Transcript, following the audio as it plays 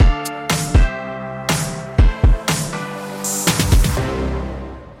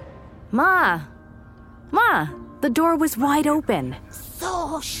Ma! Ma! The door was wide open.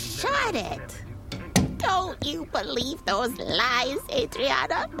 So shut it. Don't you believe those lies,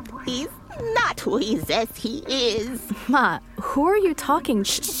 Adriana? He's not who he says he is. Ma, who are you talking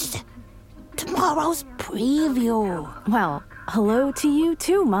to? Shh. Tomorrow's preview. Well, hello to you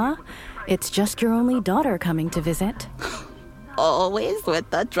too, Ma. It's just your only daughter coming to visit. Always with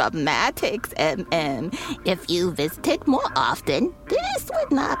the dramatics, MM. If you visited more often, this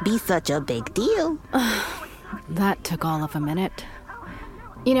would not be such a big deal. That took all of a minute.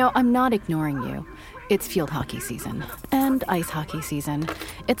 You know, I'm not ignoring you. It's field hockey season and ice hockey season.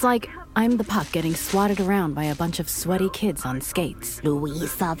 It's like I'm the puck getting swatted around by a bunch of sweaty kids on skates.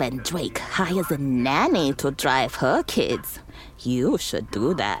 Louisa Van Drake hires a nanny to drive her kids. You should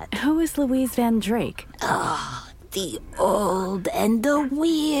do that. Who is Louise Van Drake? The old and the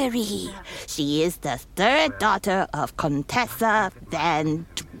weary. She is the third daughter of Contessa Van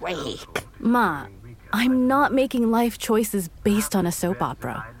Drake. Ma, I'm not making life choices based on a soap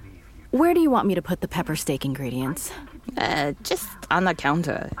opera. Where do you want me to put the pepper steak ingredients? Just on the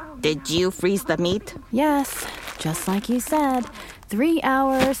counter. Did you freeze the meat? Yes, just like you said. 3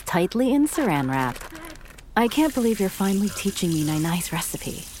 hours, tightly in saran wrap. I can't believe you're finally teaching me Nainai's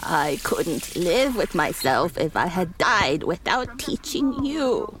recipe. I couldn't live with myself if I had died without teaching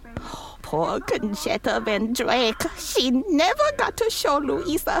you. Poor Conchetta Van Drake. She never got to show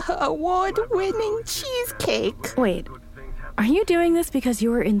Louisa her award-winning cheesecake. Wait, are you doing this because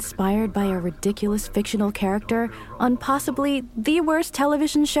you were inspired by a ridiculous fictional character on possibly the worst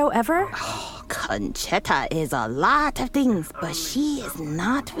television show ever? Conchetta is a lot of things, but she is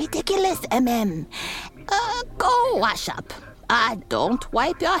not ridiculous, MM. Go wash up. Don't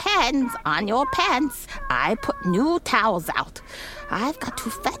wipe your hands on your pants. I put new towels out. I've got to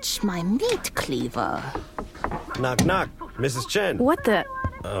fetch my meat cleaver. Knock, knock. Mrs. Chen. What the?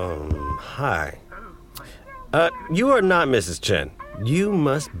 Hi. You are not Mrs. Chen. You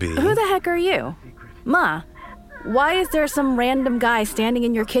must be... Who the heck are you? Ma, why is there some random guy standing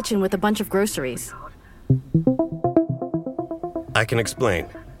in your kitchen with a bunch of groceries? I can explain.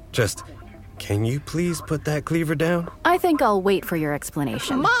 Just... Can you please put that cleaver down? I think I'll wait for your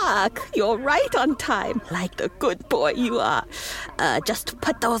explanation. Mark, you're right on time, like the good boy you are. Just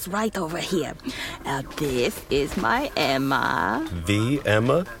put those right over here. This is my Emma. The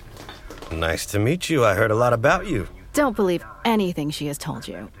Emma? Nice to meet you. I heard a lot about you. Don't believe anything she has told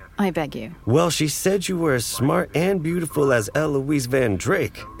you. I beg you. Well, she said you were as smart and beautiful as Eloise Van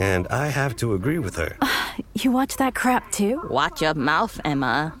Drake, and I have to agree with her. You watch that crap too? Watch your mouth,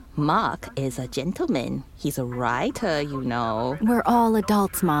 Emma. Mark is a gentleman. He's a writer, you know. We're all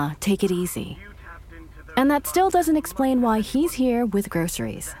adults, Ma. Take it easy. And that still doesn't explain why he's here with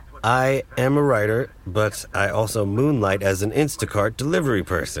groceries. I am a writer, but I also moonlight as an Instacart delivery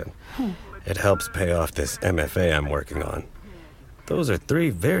person. It helps pay off this MFA I'm working on. Those are 3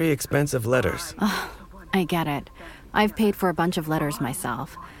 very expensive letters. I get it. I've paid for a bunch of letters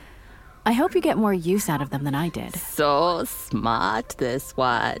myself. I hope you get more use out of them than I did. So smart, this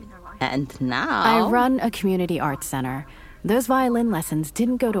one. And now... I run a community arts center. Those violin lessons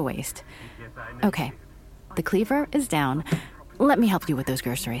didn't go to waste. Okay, the cleaver is down. Let me help you with those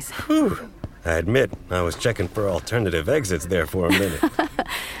groceries. Whew. I admit, I was checking for alternative exits there for a minute.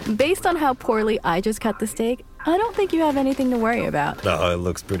 Based on how poorly I just cut the steak, I don't think you have anything to worry about. Oh, it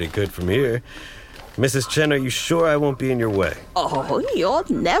looks pretty good from here. Mrs. Chen, are you sure I won't be in your way? Oh, you're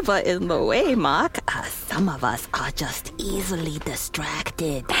never in the way, Mark. Some of us are just easily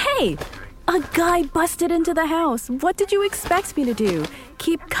distracted. Hey! A guy busted into the house. What did you expect me to do?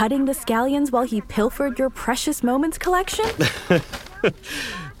 Keep cutting the scallions while he pilfered your precious moments collection?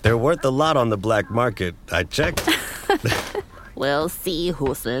 They're worth a lot on the black market. I checked. We'll see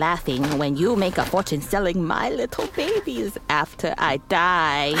who's laughing when you make a fortune selling my little babies after I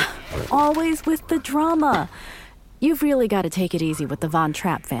die. Always with the drama. You've really got to take it easy with the Von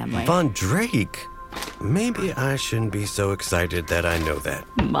Trapp family. Von Drake? Maybe I shouldn't be so excited that I know that.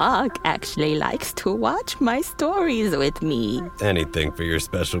 Mark actually likes to watch my stories with me. Anything for your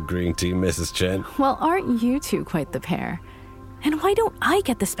special green tea, Mrs. Chen. Well, aren't you two quite the pair? And why don't I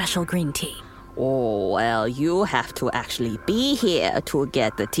get the special green tea? Oh, well, you have to actually be here to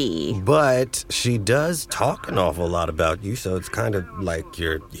get the tea. But she does talk an awful lot about you, so it's kind of like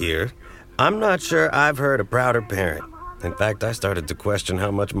you're here. I'm not sure I've heard a prouder parent. In fact, I started to question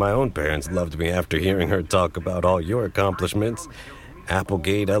how much my own parents loved me after hearing her talk about all your accomplishments.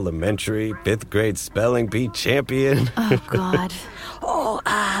 Applegate Elementary, 5th grade spelling bee champion. Oh,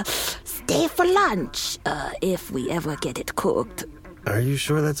 God. Stay for lunch, if we ever get it cooked. Are you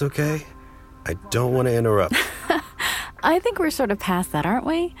sure that's okay? I don't want to interrupt. I think we're sort of past that, aren't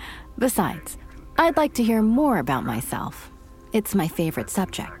we? Besides, I'd like to hear more about myself. It's my favorite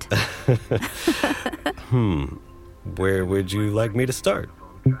subject. Where would you like me to start?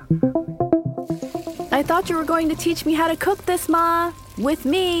 I thought you were going to teach me how to cook this, Ma. With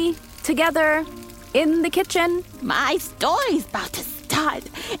me, together, in the kitchen. My story's about to start,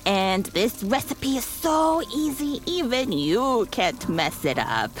 and this recipe is so easy, even you can't mess it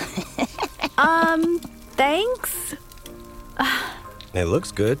up. Thanks? It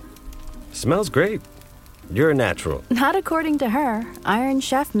looks good. Smells great. You're a natural. Not according to her. Iron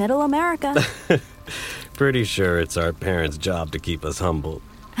Chef Middle America. Pretty sure it's our parents' job to keep us humble.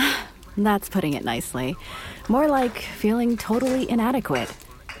 That's putting it nicely. More like feeling totally inadequate.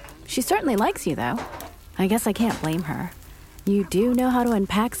 She certainly likes you, though. I guess I can't blame her. You do know how to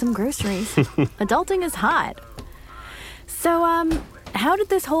unpack some groceries. Adulting is hot. So, how did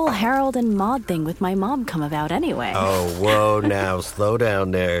this whole Harold and Maude thing with my mom come about anyway? Oh, whoa, now, slow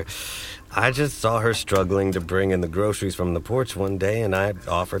down there. I just saw her struggling to bring in the groceries from the porch one day, and I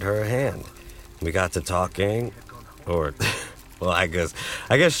offered her a hand. We got to talking, or, well, I guess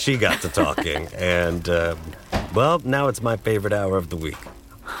she got to talking, and, well, now it's my favorite hour of the week.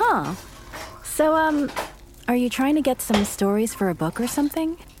 Huh. So, are you trying to get some stories for a book or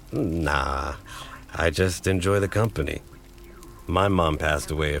something? Nah, I just enjoy the company. My mom passed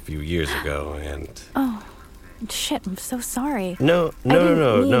away a few years ago, and... Oh, shit, I'm so sorry. No,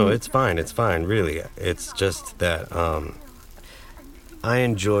 it's fine, really. It's just that, I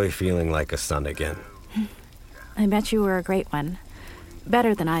enjoy feeling like a son again. I bet you were a great one.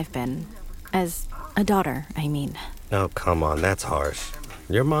 Better than I've been. As a daughter, I mean. Oh, come on, that's harsh.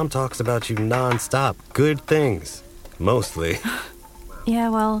 Your mom talks about you nonstop. Good things. Mostly. Yeah,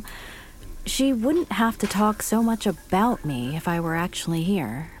 well, she wouldn't have to talk so much about me if I were actually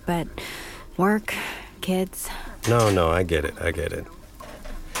here. But work, kids... No, I get it.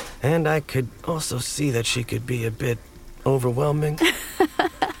 And I could also see that she could be a bit overwhelming.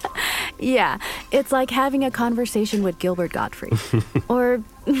 Yeah, it's like having a conversation with Gilbert Gottfried. Or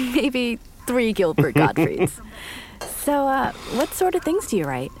maybe 3 Gilbert Gottfrieds. So, what sort of things do you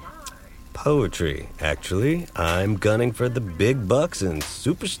write? Poetry, actually. I'm gunning for the big bucks and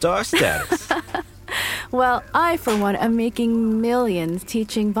superstar status. Well, I, for one, am making millions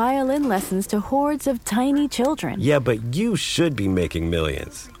teaching violin lessons to hordes of tiny children. Yeah, but you should be making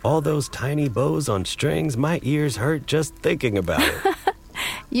millions. All those tiny bows on strings, my ears hurt just thinking about it.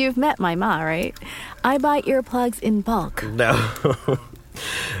 You've met my ma, right? I buy earplugs in bulk. No.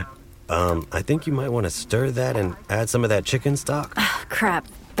 I think you might want to stir that and add some of that chicken stock. Crap,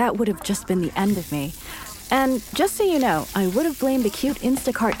 that would have just been the end of me. And just so you know, I would have blamed the cute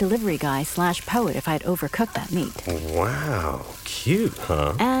Instacart delivery guy / poet if I'd overcooked that meat. Wow, cute,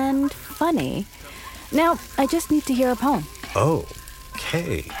 huh? And funny. Now, I just need to hear a poem. Oh,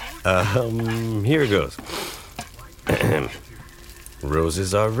 okay. Here goes.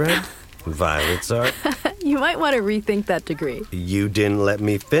 Roses are red, violets are... You might want to rethink that degree. You didn't let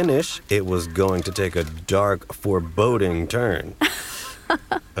me finish. It was going to take a dark, foreboding turn.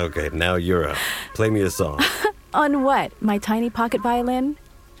 Okay, now you're up. Play me a song. On what? My tiny pocket violin?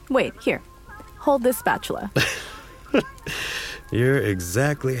 Wait, here. Hold this spatula. You're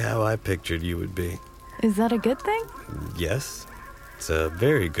exactly how I pictured you would be. Is that a good thing? Yes, it's a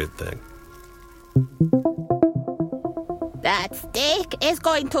very good thing. That steak is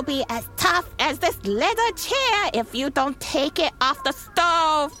going to be as tough as this leather chair if you don't take it off the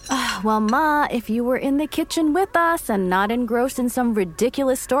stove. Well, Ma, if you were in the kitchen with us and not engrossed in some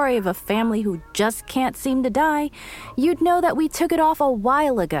ridiculous story of a family who just can't seem to die, you'd know that we took it off a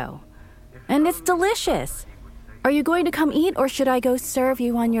while ago. And it's delicious. Are you going to come eat, or should I go serve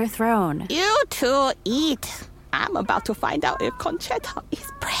you on your throne? You two eat. I'm about to find out if Conchetta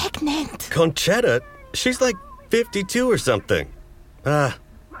is pregnant. Conchetta? She's like 52 or something. Ah,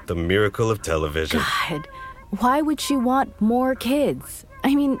 the miracle of television. God, why would she want more kids?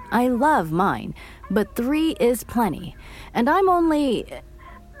 I mean, I love mine, but 3 is plenty. And I'm only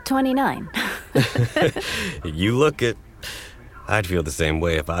 29. You look it. I'd feel the same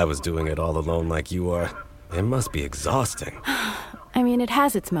way if I was doing it all alone like you are. It must be exhausting. I mean, it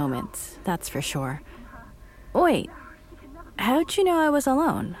has its moments, that's for sure. Wait, how'd you know I was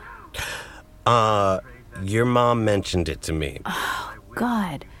alone? Your mom mentioned it to me. Oh,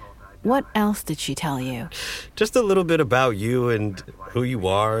 God. What else did she tell you? Just a little bit about you and who you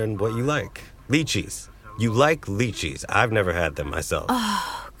are and what you like. Lychees. You like lychees. I've never had them myself.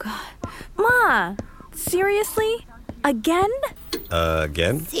 Oh, God. Ma, seriously? Again?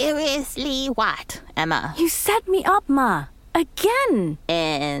 Again? Seriously what, Emma? You set me up, Ma. Again.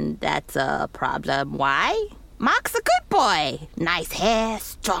 And that's a problem. Why? Mark's a good boy. Nice hair,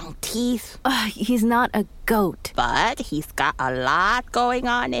 strong teeth. He's not a goat. But he's got a lot going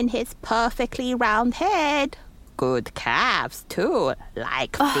on in his perfectly round head. Good calves, too,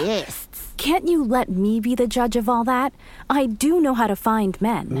 like fists. Can't you let me be the judge of all that? I do know how to find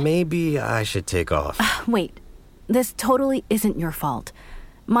men. Maybe I should take off. Wait, this totally isn't your fault.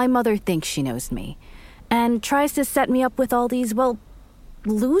 My mother thinks she knows me and tries to set me up with all these,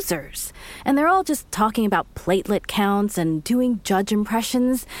 losers. And they're all just talking about platelet counts and doing judge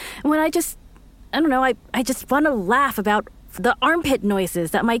impressions when I just want to laugh about the armpit noises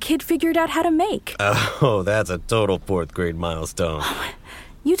that my kid figured out how to make. Oh, that's a total 4th grade milestone.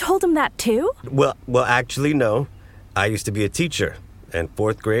 You told him that too? Well, actually, no. I used to be a teacher, and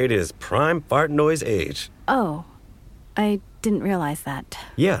 4th grade is prime fart noise age. Oh, I didn't realize that.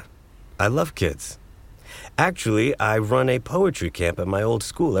 Yeah, I love kids. Actually, I run a poetry camp at my old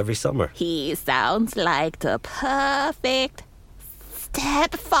school every summer. He sounds like the perfect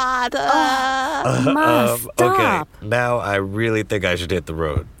stepfather. Ma, stop. Okay, now I really think I should hit the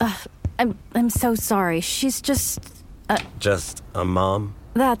road. I'm so sorry. She's just... Just a mom?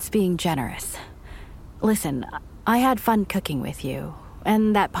 That's being generous. Listen, I had fun cooking with you.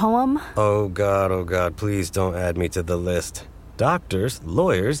 And that poem? Oh God, please don't add me to the list. Doctors,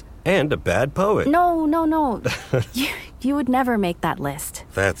 lawyers, and a bad poet. No. You would never make that list.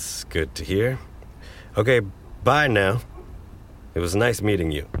 That's good to hear. Okay, bye now. It was nice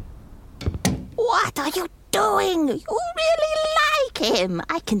meeting you. What are you doing? You really like him.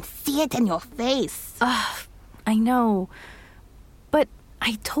 I can see it in your face. I know. But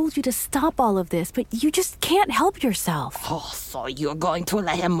I told you to stop all of this, but you just can't help yourself. Oh, so you're going to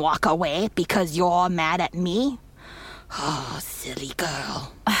let him walk away because you're mad at me? Oh, silly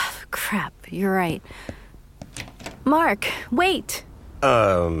girl. Crap, you're right. Mark, wait.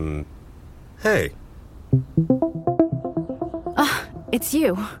 Hey. It's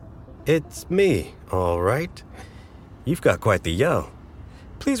you. It's me, all right? You've got quite the yell.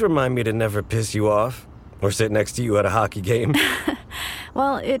 Please remind me to never piss you off or sit next to you at a hockey game.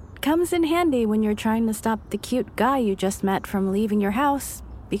 Well, it comes in handy when you're trying to stop the cute guy you just met from leaving your house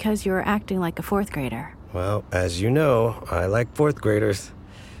because you're acting like a 4th grader. Well, as you know, I like 4th graders.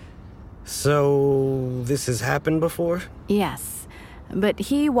 So, this has happened before? Yes, but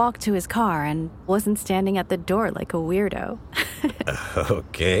he walked to his car and wasn't standing at the door like a weirdo.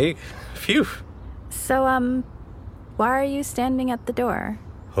 Okay. Phew. So, why are you standing at the door?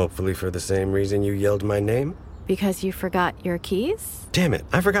 Hopefully for the same reason you yelled my name? Because you forgot your keys? Damn it,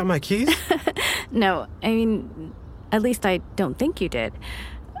 I forgot my keys? No, I mean, at least I don't think you did.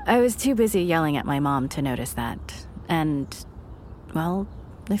 I was too busy yelling at my mom to notice that. And, well,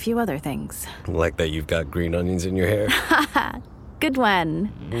 a few other things. Like that you've got green onions in your hair? Good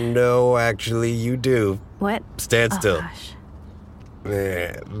one. No, actually, you do. What? Stand still. Gosh.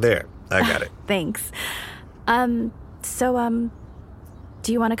 There, I got it. Thanks. So,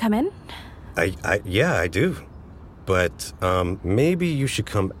 do you want to come in? Yeah, I do. But, maybe you should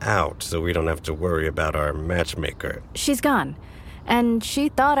come out so we don't have to worry about our matchmaker. She's gone. And she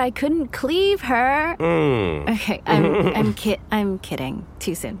thought I couldn't cleave her. Okay, I'm kidding.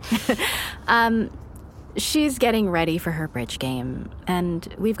 Too soon. She's getting ready for her bridge game,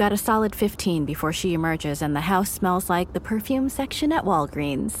 and we've got a solid 15 before she emerges and the house smells like the perfume section at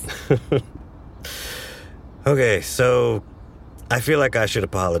Walgreens. Okay, so I feel like I should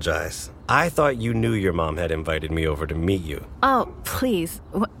apologize. I thought you knew your mom had invited me over to meet you. Oh, please.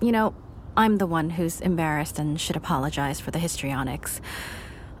 I'm the one who's embarrassed and should apologize for the histrionics.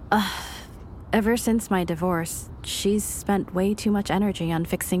 Ever since my divorce, she's spent way too much energy on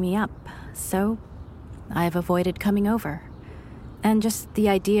fixing me up, so I've avoided coming over. And just the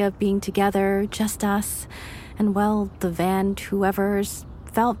idea of being together, just us, and, the van, whoever's,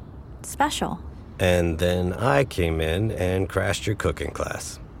 felt special. And then I came in and crashed your cooking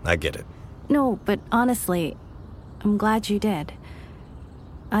class. I get it. No, but honestly, I'm glad you did.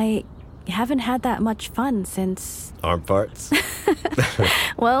 I haven't had that much fun since... Arm farts?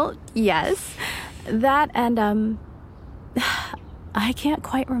 Well, yes. That and, I can't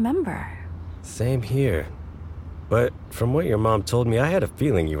quite remember. Same here. But from what your mom told me, I had a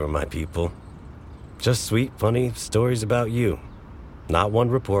feeling you were my people. Just sweet, funny stories about you. Not one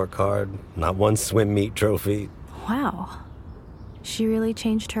report card, not one swim meet trophy. Wow. She really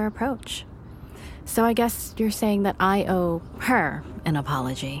changed her approach. So I guess you're saying that I owe her an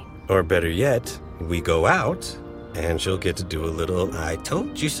apology. Or better yet, we go out, and she'll get to do a little I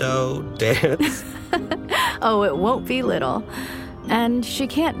told you so dance. Oh, it won't be little. And she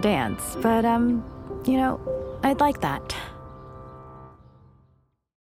can't dance, but, I'd like that.